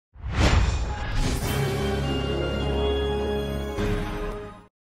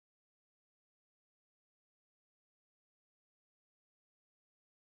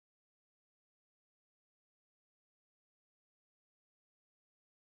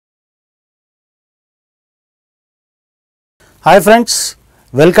Hi friends,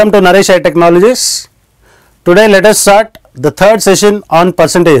 welcome to Naresh IT Technologies. Today let us start the third session on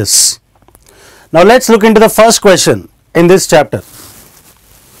percentages. Now let's look into the first question in this chapter.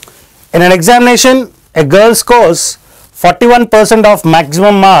 In an examination, a girl scores 41% of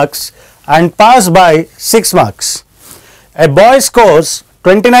maximum marks and pass by 6 marks. A boy scores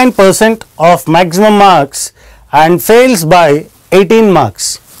 29% of maximum marks and fails by 18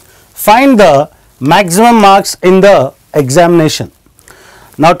 marks. Find the maximum marks in the examination.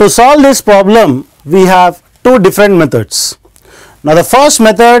 Now to solve this problem, we have two different methods. Now the first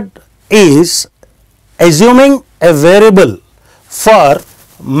method is assuming a variable for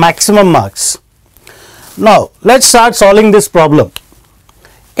maximum marks. Now let's start solving this problem.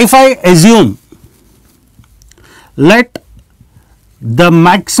 If I assume let the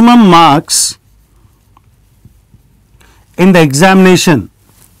maximum marks in the examination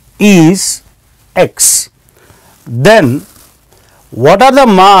is X, then what are the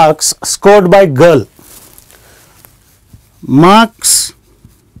marks scored by girl? Marks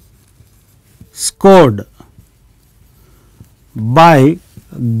scored by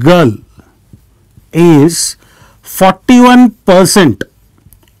girl is 41%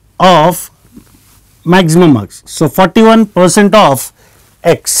 of maximum marks. So 41% of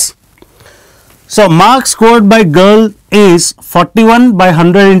X. So marks scored by girl is 41 by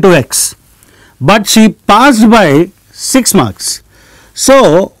 100 into X. But she passed by 6 marks.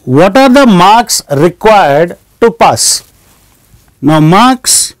 So what are the marks required to pass? Now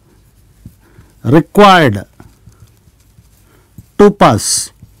marks required to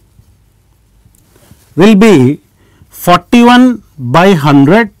pass will be 41 by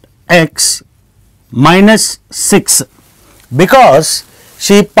 100 X minus 6, because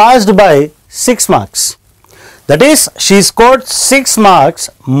she passed by 6 marks. That is, she scored 6 marks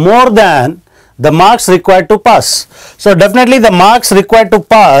more than the marks required to pass. So definitely the marks required to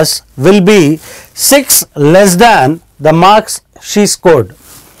pass will be 6 less than the marks she scored.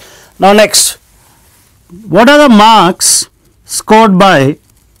 Now next, what are the marks scored by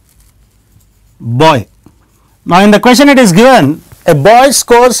boy? Now in the question it is given a boy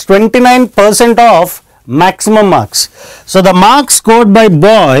scores 29% of maximum marks. So the marks scored by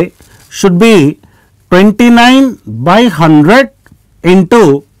boy should be 29 by 100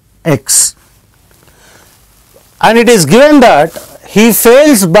 into X. And it is given that he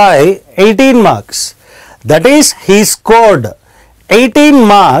fails by 18 marks. That is, he scored 18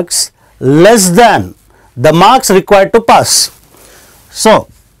 marks less than the marks required to pass. So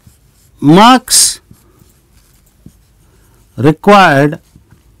marks required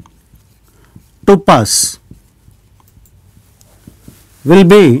to pass will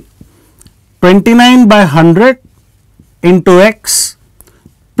be 29 by 100 into X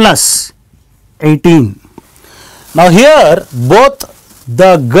plus 18. Now here both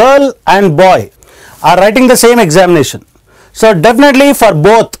the girl and boy are writing the same examination. So definitely for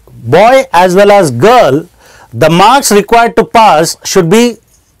both boy as well as girl, the marks required to pass should be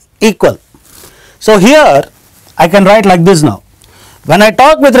equal. So here I can write like this now. When I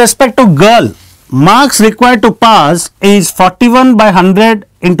talk with respect to girl, marks required to pass is 41 by 100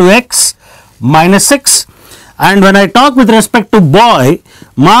 into X minus 6. And when I talk with respect to boy,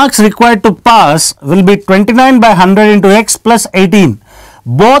 marks required to pass will be 29 by 100 into X plus 18.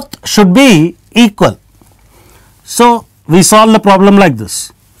 Both should be equal. So we solve the problem like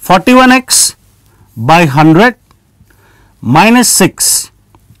this. 41x by 100 minus 6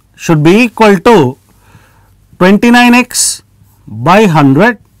 should be equal to 29x by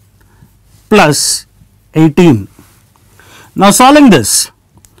 100 plus 18. Now solving this,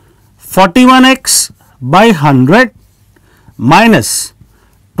 41x by 100 minus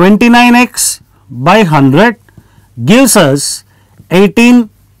 29x by 100 gives us 18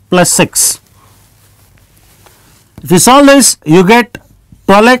 plus 6. If you solve this, you get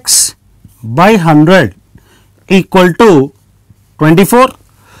 12x by 100 equal to 24.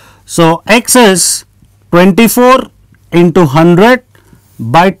 So x is 24 into 100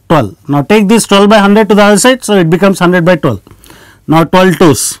 by 12. Now take this 12 by 100 to the other side, so it becomes 100 by 12. Now 12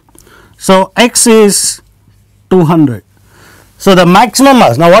 twos. So x is 200. So the maximum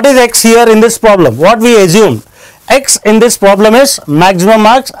marks. Now what is x here in this problem? What we assumed, x in this problem is maximum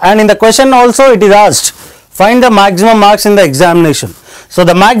marks, and in the question also it is asked find the maximum marks in the examination. So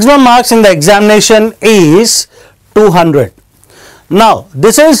the maximum marks in the examination is 200. Now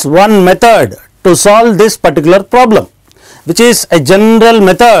this is one method to solve this particular problem, which is a general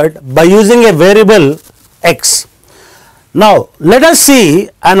method by using a variable x. Now let us see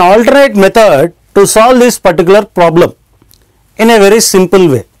an alternate method to solve this particular problem in a very simple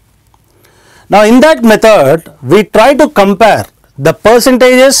way. Now in that method, we try to compare the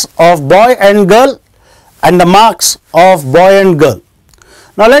percentages of boy and girl and the marks of boy and girl.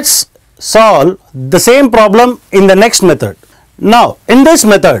 Now let's solve the same problem in the next method. Now in this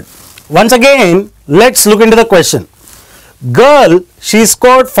method, once again let's look into the question. Girl, she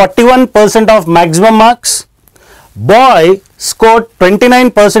scored 41% of maximum marks. Boy scored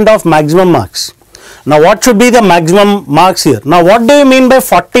 29% of maximum marks. Now what should be the maximum marks here? Now what do you mean by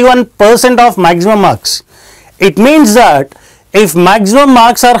 41% of maximum marks? It means that if maximum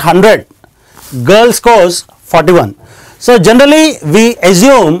marks are 100, girl scores 41. So generally we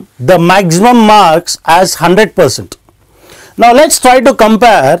assume the maximum marks as 100%. Now let's try to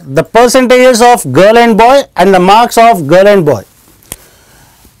compare the percentages of girl and boy and the marks of girl and boy.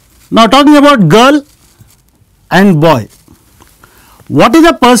 Now talking about girl and boy, what is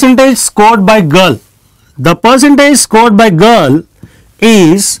the percentage scored by girl? The percentage scored by girl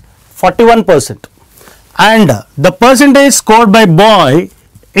is 41% and the percentage scored by boy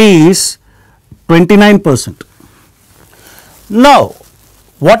is 29%. Now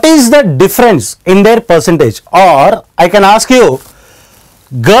what is the difference in their percentage? Or I can ask you,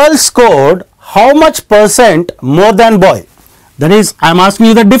 girl scored how much percent more than boy? That is, I am asking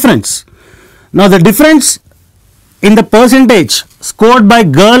you the difference. Now the difference in the percentage scored by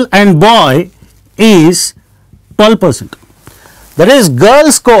girl and boy is 12%. That is,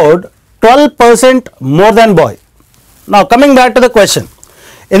 girl scored 12% more than boy. Now coming back to the question.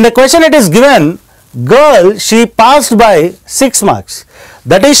 In the question it is given, girl, she passed by 6 marks.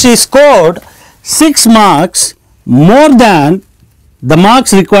 That is, she scored 6 marks more than the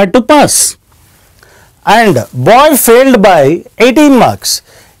marks required to pass. And boy failed by 18 marks.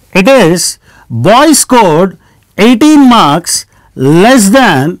 It is, boy scored 18 marks less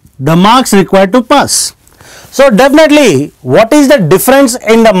than the marks required to pass. So definitely, what is the difference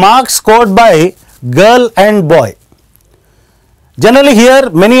in the marks scored by girl and boy? Generally here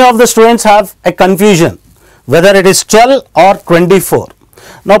many of the students have a confusion whether it is 12 or 24.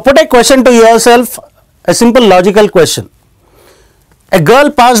 Now put a question to yourself, a simple logical question. A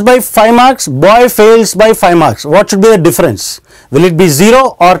girl passed by 5 marks, boy fails by 5 marks. What should be the difference? Will it be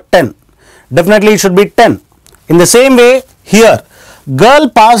 0 or 10? Definitely it should be 10. In the same way here, girl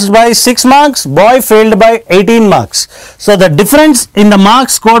passed by 6 marks, boy failed by 18 marks. So the difference in the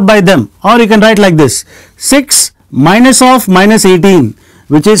marks scored by them, or you can write like this, 6 minus of minus 18,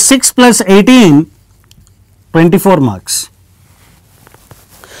 which is 6 plus 18, 24 marks.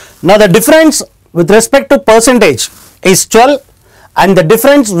 Now the difference with respect to percentage is 12 and the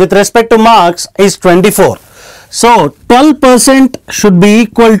difference with respect to marks is 24. So 12% should be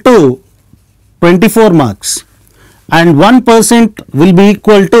equal to 24 marks and 1% will be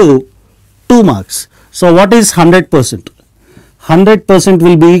equal to 2 marks. So what is 100%? 100%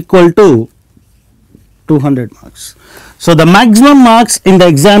 will be equal to 200 marks. So the maximum marks in the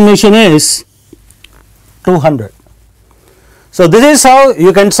examination is 200. So this is how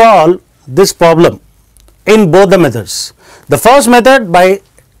you can solve this problem in both the methods. The first method by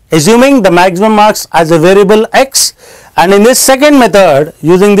assuming the maximum marks as a variable x, and in this second method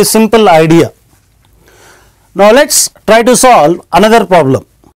using this simple idea. Now let's try to solve another problem.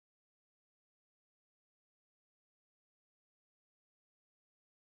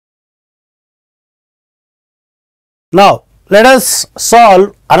 Now let us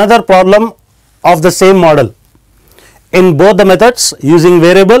solve another problem of the same model in both the methods using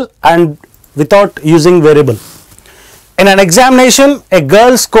variable and without using variable. In an examination, a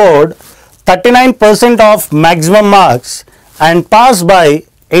girl scored 39% of maximum marks and passed by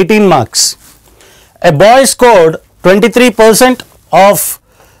 18 marks. A boy scored 23% of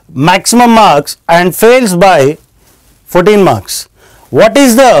maximum marks and fails by 14 marks. What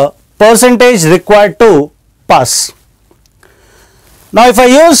is the percentage required to pass? Now if I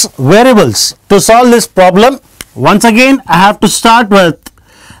use variables to solve this problem, once again I have to start with,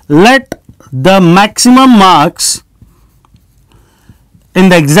 let the maximum marks in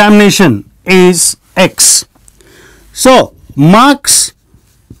the examination is x. So marks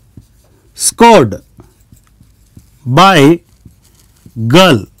scored by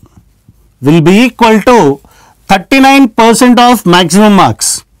girl will be equal to 39% of maximum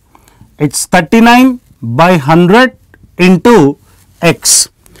marks. It's 39 by 100 into x.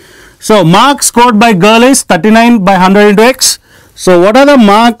 So marks scored by girl is 39 by 100 into x. So what are the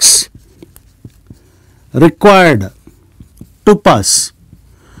marks required to pass?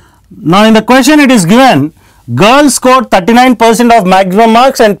 Now in the question it is given, girl scored 39% of maximum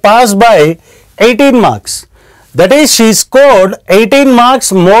marks and passed by 18 marks. That is, she scored 18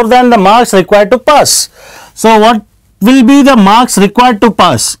 marks more than the marks required to pass. So what will be the marks required to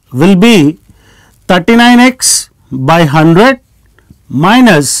pass? Will be 39x by 100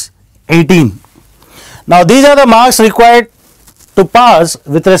 minus 18. Now these are the marks required to pass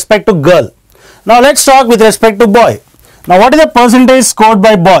with respect to girl. Now let's talk with respect to boy. Now what is the percentage scored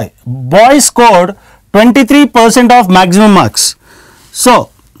by boy? Boy scored 23% of maximum marks.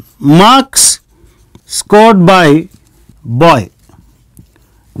 So marks scored by boy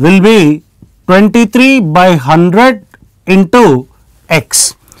will be 23 by 100 into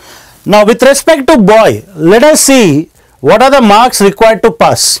x. Now with respect to boy, let us see what are the marks required to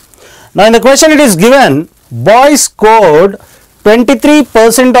pass. Now in the question it is given boy scored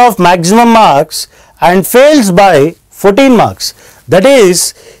 23% of maximum marks and fails by 14 marks. That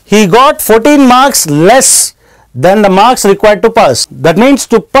is, he got 14 marks less than the marks required to pass. That means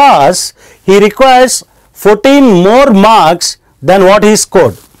to pass he requires 14 more marks than what he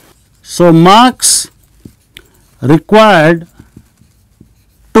scored. So marks required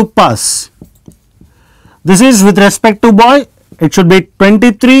to pass. This is with respect to boy. It should be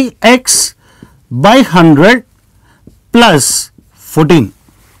 23x by 100 plus 14.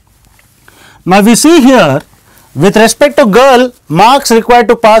 Now we see here with respect to girl, marks required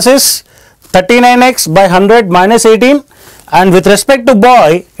to pass is 39x by 100 minus 18, and with respect to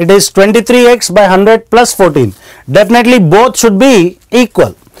boy it is 23x by 100 plus 14. Definitely both should be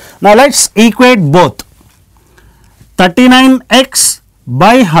equal. Now let's equate both. 39x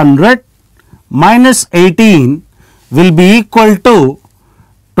by 100 minus 18 will be equal to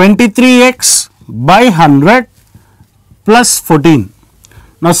 23x by 100 plus 14.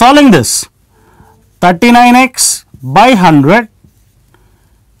 Now solving this, 39x by 100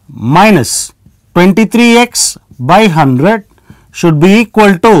 minus 23x by 100 should be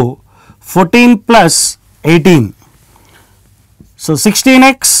equal to 14 plus 18. So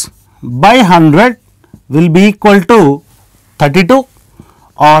 16x by 100 will be equal to 32,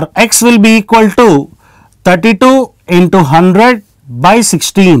 or x will be equal to 32 into 100 by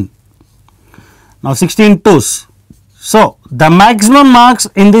 16. Now 16 twos. So the maximum marks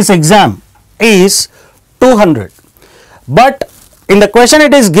in this exam is 200. But in the question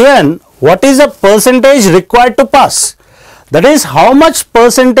it is given what is the percentage required to pass. That is, how much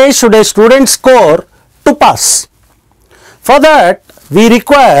percentage should a student score to pass. For that we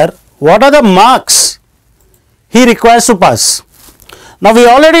require what are the marks he requires to pass. Now we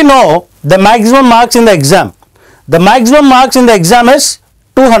already know the maximum marks in the exam. The maximum marks in the exam is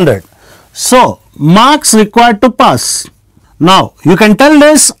 200. So marks required to pass. Now you can tell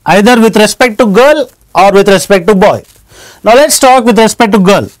this either with respect to girl or with respect to boy. Now let's talk with respect to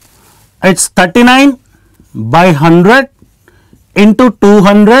girl. It's 39 by 100 into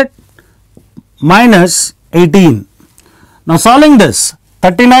 200 minus 18. Now solving this,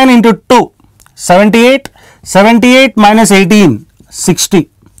 39 into 2, 78, 78 minus 18, 60.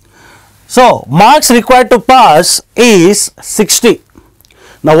 So marks required to pass is 60.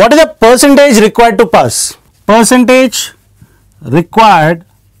 Now what is the percentage required to pass? Percentage required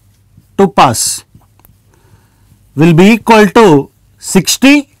to pass will be equal to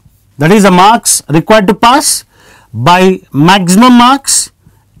 60, that is the marks required to pass, by maximum marks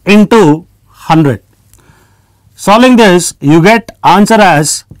into 100. Solving this you get answer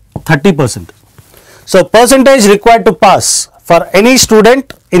as 30%. So percentage required to pass for any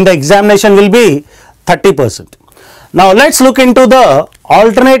student in the examination will be 30%. Now let's look into the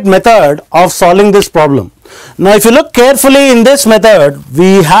alternate method of solving this problem. Now if you look carefully in this method,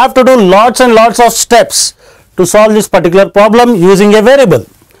 we have to do lots and lots of steps to solve this particular problem using a variable.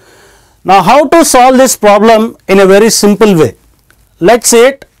 Now how to solve this problem in a very simple way? Let's see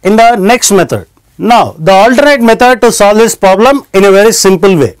it in the next method. Now the alternate method to solve this problem in a very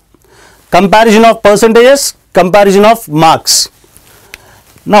simple way. Comparison of percentages, comparison of marks.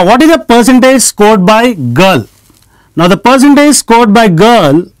 Now what is the percentage scored by girl? Now the percentage scored by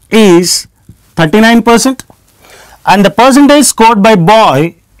girl is 39% and the percentage scored by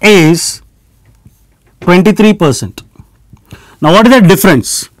boy is 23%. Now what is the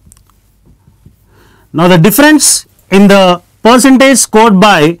difference? Now the difference in the percentage scored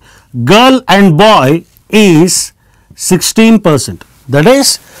by girl and boy is 16%. That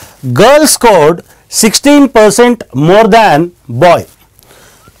is, girl scored 16% more than boy.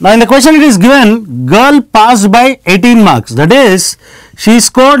 Now in the question it is given girl passed by 18 marks. That is, she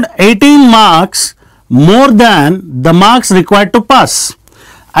scored 18 marks more than the marks required to pass,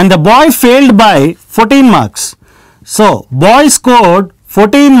 and the boy failed by 14 marks. So boy scored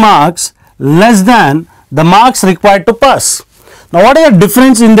 14 marks less than the marks required to pass. Now what is the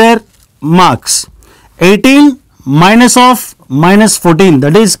difference in their marks? 18 minus of minus 14,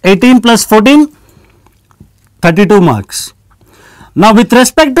 that is 18 plus 14, 32 marks. Now with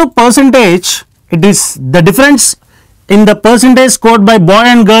respect to percentage, it is the difference in the percentage scored by boy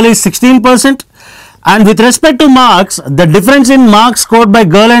and girl is 16%, and with respect to marks, the difference in marks scored by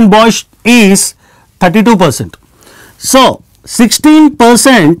girl and boy is 32%. So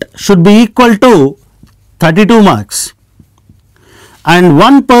 16% should be equal to 32 marks and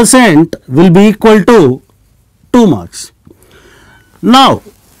 1% will be equal to 2 marks. Now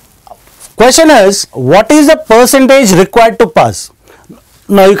question is, what is the percentage required to pass?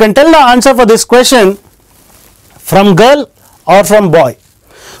 Now you can tell the answer for this question from girl or from boy.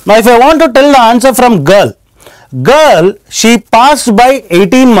 Now if I want to tell the answer from girl, she passed by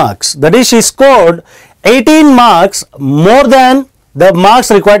 18 marks, that is she scored 18 marks more than the marks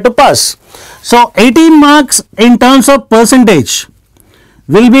required to pass. So 18 marks in terms of percentage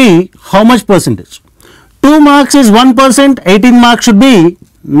will be how much percentage? 2 marks is 1%, 18 marks should be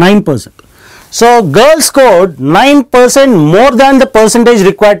 9%. So girl scored 9% more than the percentage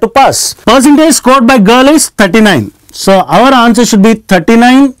required to pass. Percentage scored by girl is 39. So our answer should be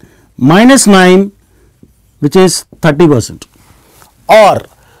 39 minus 9, which is 30%. Or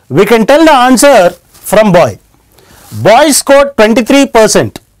we can tell the answer from boy. Boy scored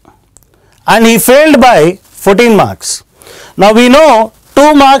 23% and he failed by 14 marks. Now we know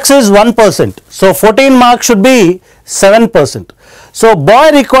 2 marks is 1%. So 14 marks should be 7%. So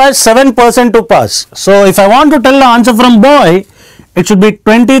boy requires 7% to pass. So if I want to tell the answer from boy, it should be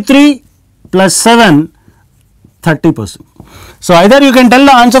 23 plus 7, 30%. So either you can tell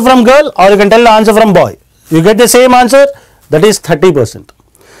the answer from girl or you can tell the answer from boy. You get the same answer, that is 30%.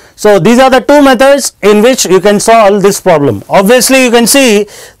 So these are the two methods in which you can solve this problem. Obviously you can see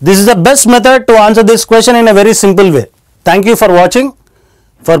this is the best method to answer this question in a very simple way. Thank you for watching.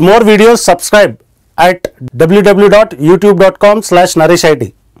 For more videos, subscribe at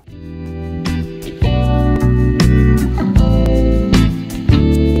www.youtube.com/NareshIT.